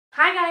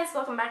Hi guys,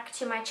 welcome back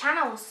to my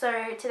channel.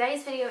 So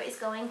today's video is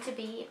going to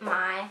be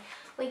my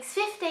weeks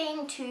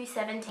 15 to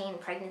 17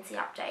 pregnancy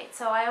update.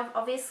 So I have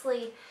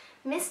obviously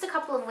missed a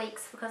couple of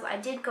weeks because I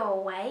did go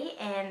away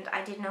and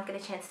I did not get a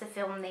chance to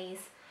film these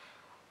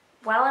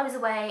while I was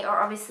away, or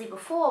obviously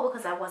before,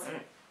 because I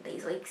wasn't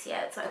these weeks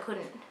yet, so I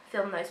couldn't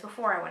film those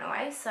before I went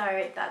away.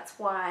 So that's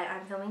why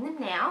I'm filming them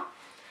now.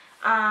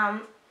 I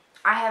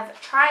have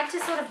tried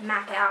to sort of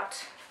map out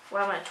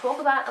what I want to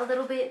talk about a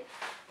little bit,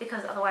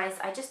 because otherwise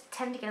I just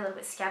tend to get a little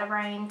bit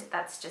scatterbrained.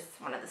 That's just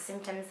one of the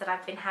symptoms that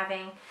I've been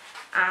having.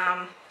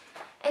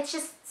 It's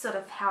just sort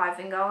of how I've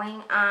been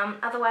going.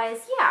 Otherwise,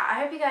 yeah,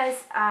 I hope you guys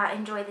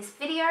enjoy this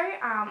video.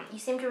 You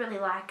seem to really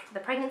like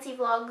the pregnancy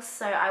vlogs,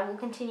 so I will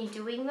continue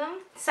doing them.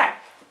 So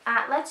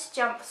let's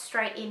jump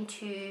straight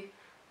into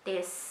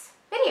this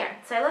video.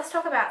 So let's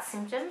talk about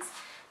symptoms.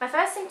 My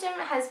first symptom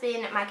has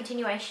been my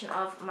continuation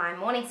of my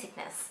morning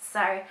sickness.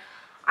 So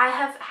I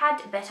have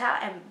had better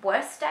and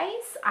worse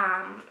days.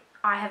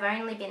 I have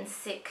only been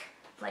sick,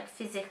 like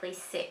physically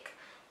sick,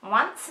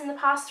 once in the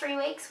past 3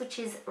 weeks, which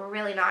is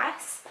really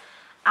nice.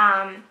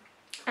 And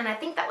I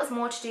think that was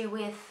more to do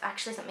with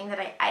actually something that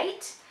I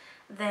ate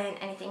than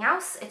anything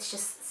else. It's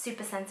just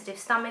super sensitive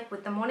stomach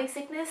with the morning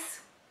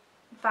sickness.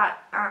 But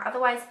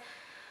otherwise,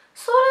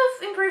 sort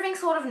of improving,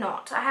 sort of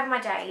not. I have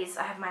my days,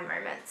 I have my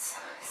moments.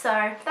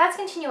 So that's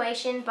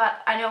continuation,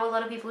 but I know a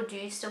lot of people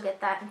do still get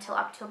that until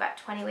up to about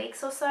 20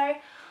 weeks or so.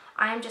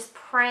 I am just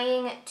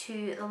praying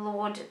to the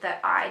Lord that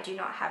I do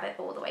not have it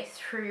all the way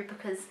through,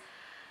 because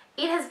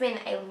it has been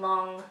a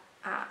long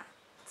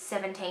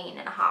 17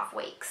 and a half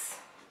weeks,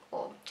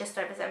 or just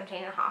over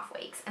 17 and a half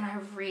weeks, and I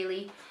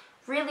really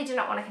do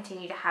not want to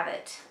continue to have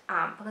it,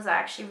 because I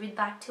actually would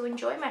like to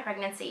enjoy my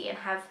pregnancy and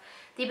have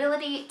the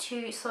ability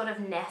to sort of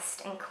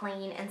nest and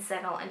clean and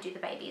settle and do the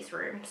baby's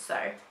room.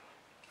 So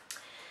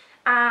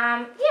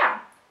yeah.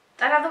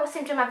 Another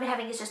symptom I've been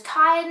having is just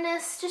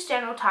tiredness, just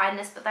general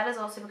tiredness, but that is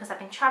also because I've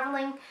been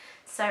traveling.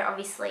 So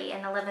obviously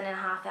an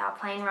 11.5-hour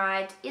plane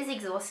ride is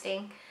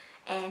exhausting,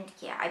 and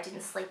yeah, I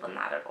didn't sleep on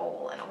that at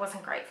all, and it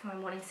wasn't great for my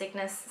morning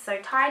sickness. So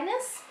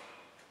tiredness.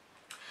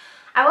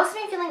 I've also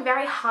been feeling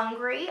very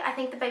hungry. I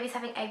think the baby's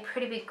having a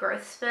pretty big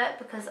growth spurt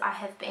because I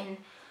have been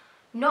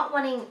not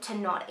wanting to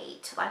not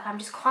eat. Like, I'm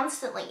just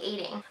constantly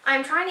eating.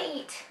 I'm trying to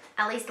eat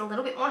at least a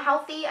little bit more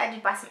healthy. I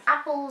did buy some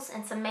apples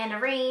and some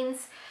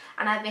mandarins,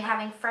 and I've been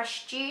having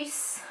fresh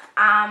juice,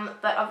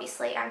 but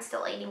obviously I'm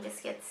still eating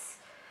biscuits.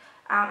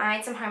 I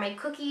made some homemade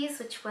cookies,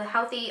 which were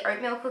healthy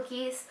oatmeal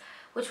cookies,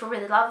 which were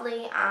really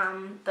lovely,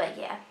 but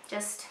yeah,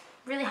 just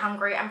really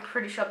hungry. I'm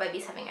pretty sure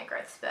baby's having a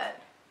growth spurt.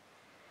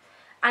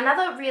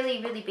 Another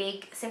really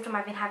big symptom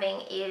I've been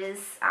having is,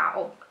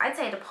 or I'd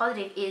say a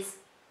positive, is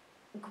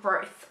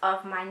growth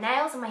of my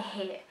nails and my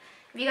hair.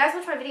 If you guys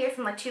watched my video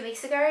from like 2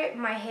 weeks ago,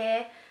 my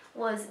hair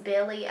was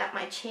barely at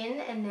my chin,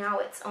 and now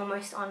it's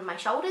almost on my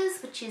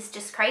shoulders, which is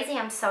just crazy.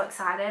 I'm so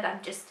excited.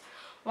 I'm just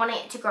wanting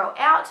it to grow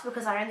out,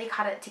 because I only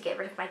cut it to get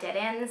rid of my dead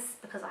ends,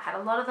 because I had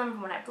a lot of them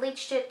when I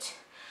bleached it.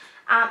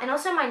 And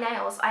also my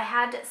nails. I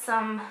had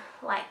some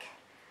like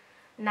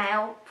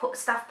nail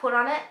stuff put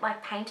on it,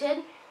 like painted,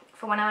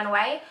 for when I went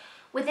away.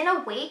 Within a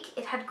week,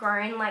 it had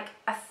grown like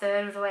a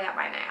third of the way up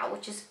my nail,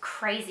 which is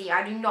crazy.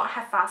 I do not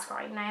have fast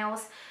growing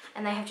nails,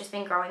 and they have just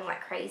been growing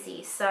like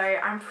crazy. So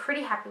I'm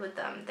pretty happy with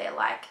them. They're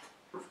like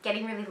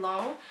getting really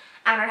long, and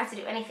I don't have to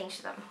do anything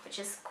to them, which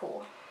is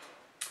cool.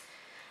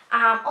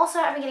 Also,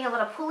 I've been getting a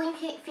lot of pulling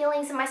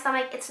feelings in my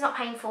stomach. It's not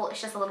painful,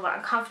 it's just a little bit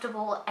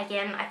uncomfortable.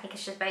 Again, I think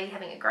it's just baby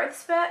having a growth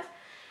spurt.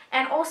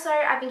 And also,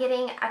 I've been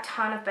getting a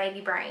ton of baby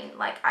brain.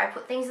 Like, I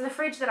put things in the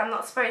fridge that I'm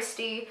not supposed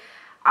to.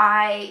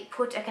 I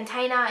put a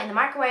container in the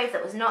microwave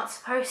that was not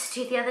supposed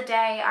to the other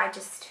day.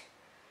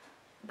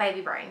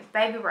 Baby brain.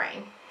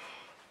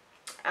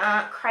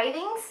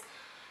 Cravings.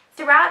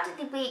 Throughout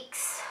the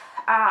weeks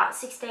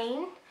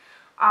 16,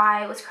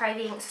 I was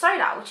craving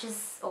soda, which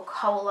is, or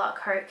cola,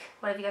 Coke,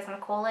 whatever you guys want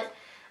to call it,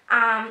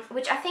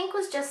 which I think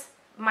was just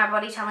my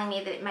body telling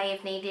me that it may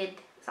have needed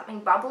something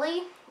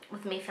bubbly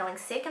with me feeling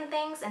sick and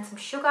things, and some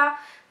sugar,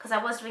 because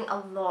I was doing a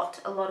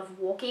lot of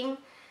walking.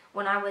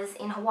 When I was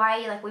in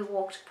Hawaii, like, we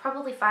walked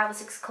probably 5 or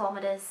 6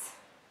 kilometers,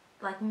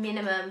 like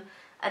minimum,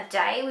 a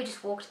day. We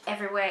just walked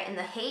everywhere in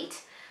the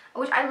heat,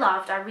 which I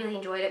loved. I really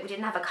enjoyed it. We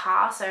didn't have a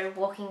car, so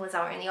walking was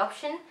our only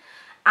option.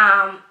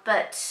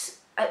 But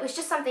it was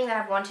just something that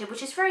I've wanted,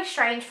 which is very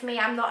strange for me.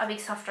 I'm not a big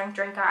soft drink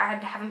drinker. I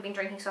haven't been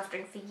drinking soft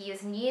drink for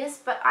years and years,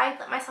 but I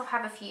let myself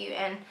have a few,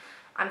 and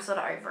I'm sort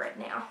of over it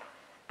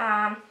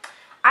now.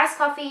 Iced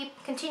coffee,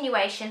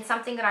 continuation,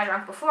 something that I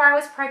drank before I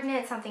was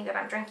pregnant, something that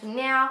I'm drinking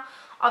now.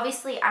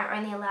 Obviously, I'm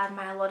only allowed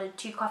my allotted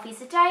 2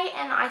 coffees a day,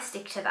 and I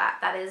stick to that.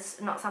 That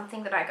is not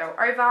something that I go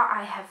over.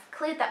 I have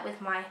cleared that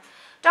with my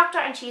doctor,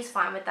 and she's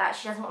fine with that.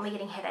 She doesn't want me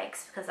getting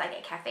headaches because I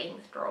get caffeine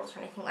withdrawals or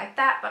anything like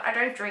that, but I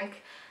don't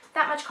drink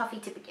that much coffee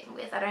to begin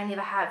with. I don't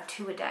ever have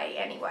 2 a day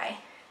anyway.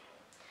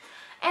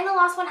 And the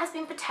last one has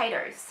been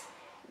potatoes.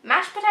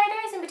 Mashed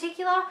potatoes in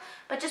particular,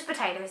 but just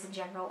potatoes in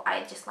general.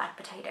 I just like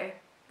potato.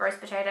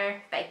 Roast potato,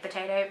 baked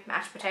potato,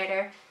 mashed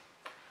potato.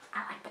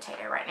 I like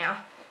potato right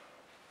now.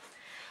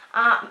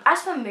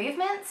 As for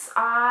movements,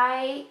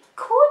 I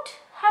could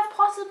have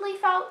possibly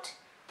felt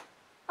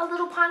a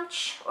little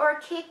punch or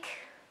a kick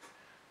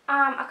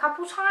a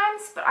couple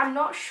times, but I'm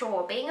not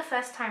sure. Being a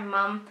first time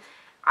mum,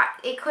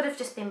 it could have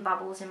just been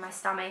bubbles in my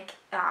stomach,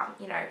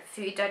 you know,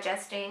 food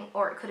digesting,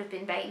 or it could have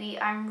been baby.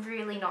 I'm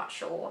really not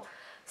sure.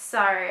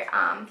 So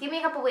give me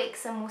a couple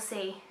weeks and we'll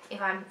see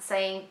if I'm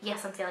saying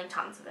yes, I'm feeling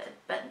tons of it,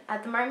 but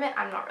at the moment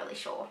I'm not really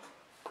sure.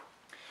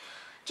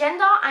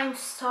 Gender, I'm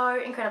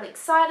so incredibly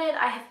excited.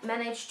 I have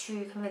managed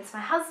to convince my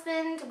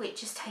husband,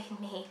 which has taken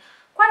me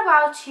quite a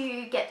while,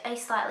 to get a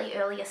slightly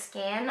earlier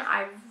scan.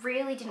 I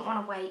really didn't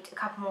want to wait a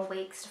couple more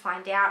weeks to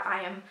find out.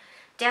 I am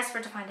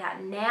desperate to find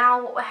out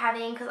now what we're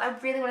having because I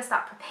really want to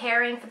start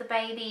preparing for the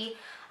baby.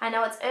 I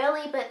know it's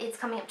early, but it's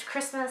coming up to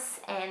Christmas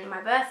and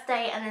my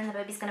birthday, and then the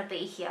baby's going to be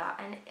here,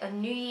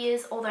 and New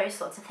Year's, all those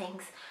sorts of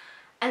things,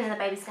 and then the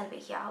baby's going to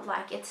be here.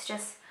 Like, it's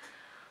just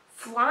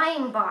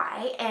flying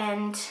by,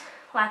 and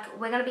like,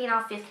 we're going to be in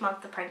our 5th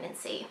month of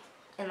pregnancy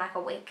in like a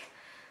week.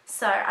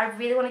 So I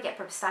really want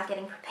to start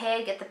getting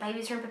prepared, get the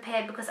baby's room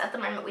prepared, because at the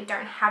moment we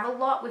don't have a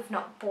lot. We've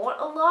not bought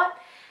a lot,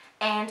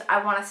 and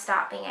I want to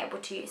start being able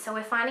to. So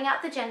we're finding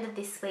out the gender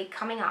this week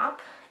coming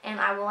up, and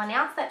I will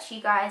announce that to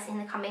you guys in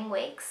the coming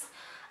weeks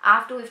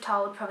after we've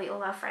told probably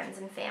all our friends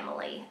and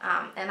family.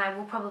 And I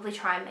will probably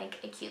try and make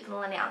a cute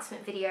little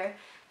announcement video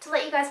to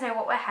let you guys know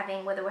what we're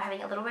having, whether we're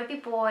having a little baby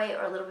boy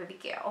or a little baby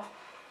girl.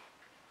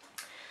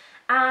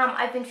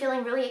 I've been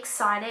feeling really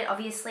excited,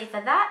 obviously,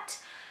 for that.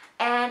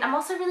 And I'm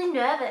also really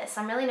nervous.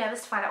 I'm really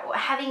nervous to find out what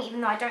we're having,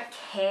 even though I don't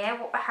care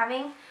what we're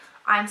having.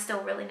 I'm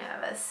still really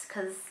nervous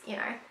because, you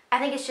know, I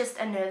think it's just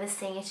a nervous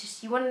thing. It's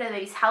just, you want to know that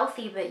he's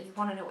healthy, but you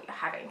want to know what you're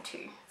having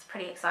too. It's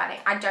pretty exciting.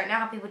 I don't know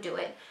how people do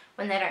it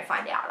when they don't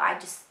find out.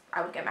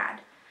 I would go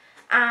mad.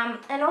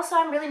 And also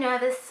I'm really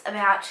nervous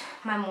about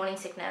my morning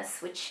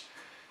sickness, which,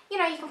 you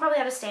know, you can probably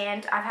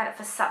understand. I've had it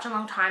for such a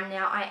long time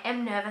now. I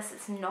am nervous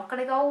it's not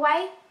going to go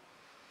away.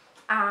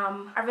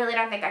 I really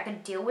don't think I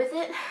could deal with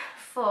it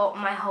for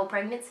my whole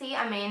pregnancy.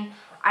 I mean,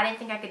 I didn't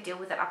think I could deal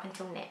with it up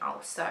until now.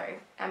 So,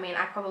 I mean,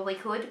 I probably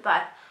could,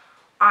 but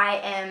I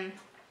am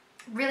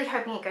really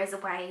hoping it goes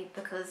away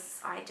because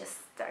I just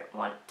don't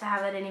want to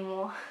have it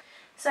anymore.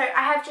 So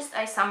I have just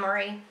a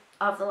summary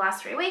of the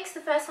last 3 weeks.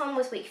 The first one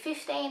was week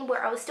 15,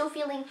 where I was still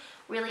feeling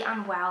really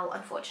unwell,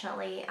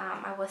 unfortunately.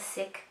 I was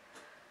sick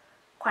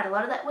quite a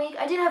lot of that week.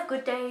 I did have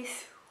good days,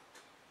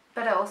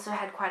 but I also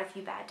had quite a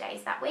few bad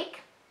days that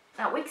week.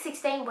 Week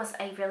 16 was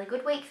a really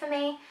good week for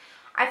me.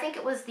 I think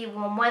it was the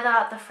warm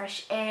weather, the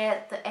fresh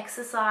air, the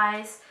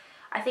exercise.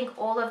 I think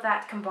all of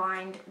that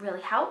combined really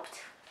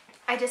helped.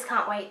 I just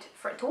can't wait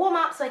for it to warm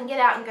up so I can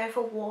get out and go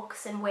for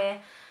walks and wear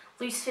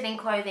loose-fitting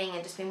clothing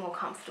and just be more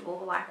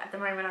comfortable. Like, at the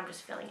moment I'm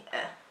just feeling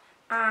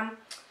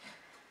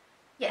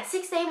yeah,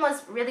 16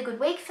 was a really good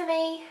week for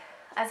me,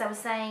 as I was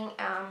saying.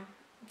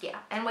 Yeah,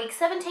 and week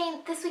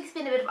 17, this week's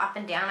been a bit of up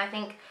and down. I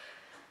think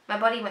my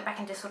body went back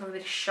into sort of a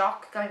bit of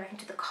shock, going back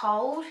into the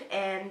cold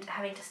and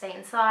having to stay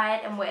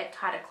inside and wear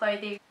tighter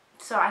clothing.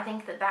 So I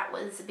think that that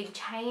was a big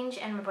change,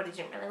 and my body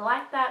didn't really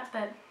like that,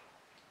 but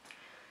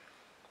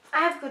I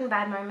have good and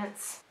bad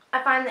moments.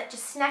 I find that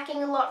just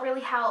snacking a lot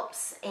really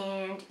helps,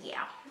 and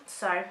yeah.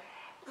 So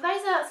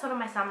those are sort of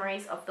my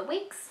summaries of the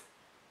weeks.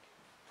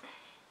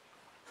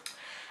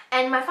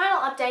 And my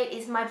final update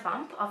is my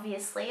bump.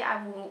 Obviously,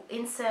 I will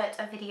insert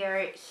a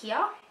video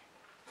here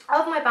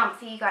of my bump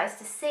for you guys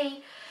to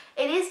see.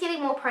 It is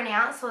getting more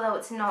pronounced, although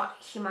it's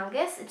not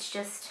humongous. It's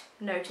just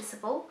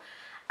noticeable.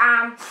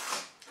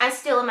 I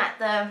still am at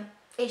the,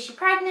 is she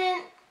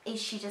pregnant?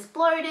 Is she just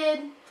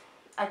bloated?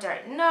 I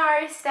don't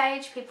know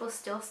stage. People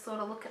still sort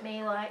of look at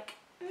me like,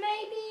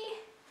 maybe,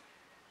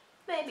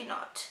 maybe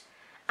not.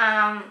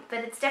 But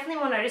it's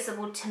definitely more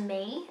noticeable to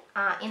me.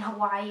 In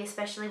Hawaii,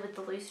 especially with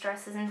the loose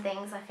dresses and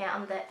things, I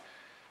found that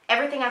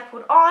everything I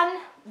put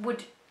on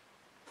would,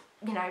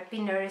 you know, be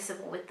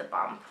noticeable with the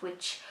bump,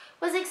 which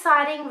was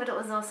exciting, but it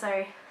was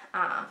also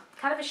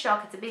kind of a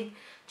shock. It's a big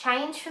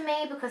change for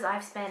me because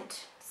I've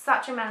spent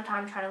such an amount of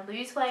time trying to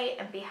lose weight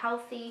and be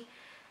healthy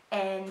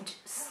and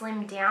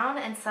slim down,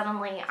 and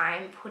suddenly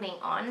I'm putting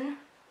on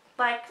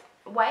like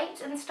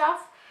weight and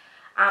stuff.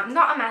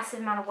 Not a massive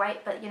amount of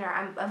weight, but you know,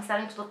 I'm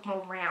starting to look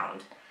more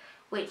round,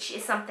 which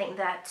is something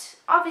that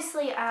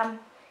obviously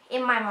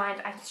in my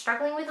mind I'm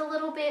struggling with a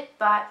little bit,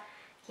 but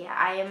yeah,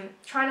 I am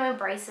trying to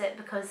embrace it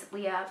because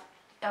we are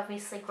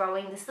obviously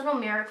growing this little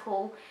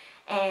miracle,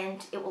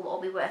 and it will all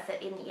be worth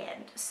it in the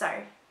end. So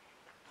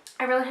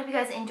I really hope you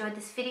guys enjoyed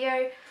this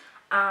video.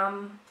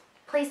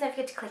 Please don't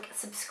forget to click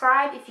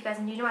subscribe if you guys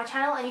are new to my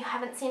channel and you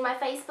haven't seen my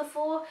face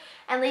before,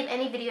 and leave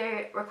any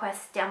video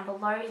requests down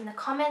below in the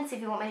comments. If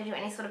you want me to do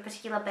any sort of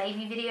particular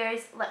baby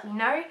videos, let me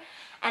know,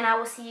 and I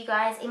will see you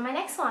guys in my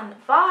next one.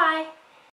 Bye!